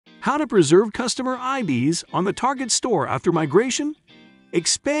How to preserve customer IDs on the Target store after migration?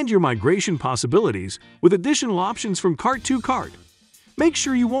 Expand your migration possibilities with additional options from cart to cart. Make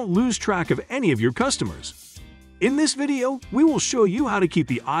sure you won't lose track of any of your customers. In this video, we will show you how to keep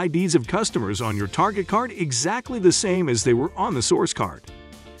the IDs of customers on your Target cart exactly the same as they were on the source cart.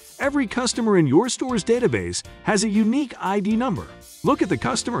 Every customer in your store's database has a unique ID number. Look at the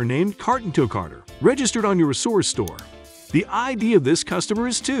customer named Cart-to-Carter, registered on your source store. The ID of this customer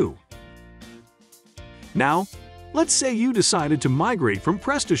is 2. Now, let's say you decided to migrate from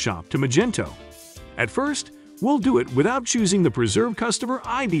PrestaShop to Magento. At first, we'll do it without choosing the Preserve Customer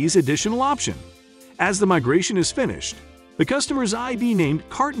IDs additional option. As the migration is finished, the customer's ID named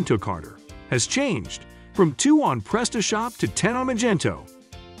Cart-to-Carter has changed from 2 on PrestaShop to 10 on Magento.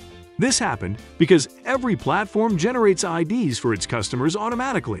 This happened because every platform generates IDs for its customers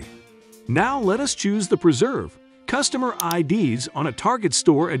automatically. Now let us choose the Preserve Customer IDs on a Target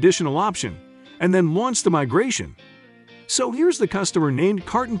store additional option and then launch the migration. So here's the customer named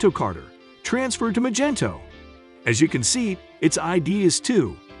Cart-to-Carter, transferred to Magento. As you can see, its ID is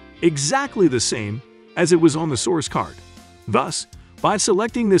 2, exactly the same as it was on the source cart. Thus, by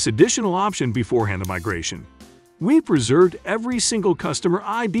selecting this additional option beforehand the migration, we preserved every single customer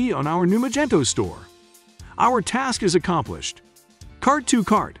ID on our new Magento store. Our task is accomplished.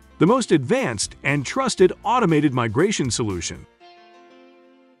 Cart-to-Cart, the most advanced and trusted automated migration solution.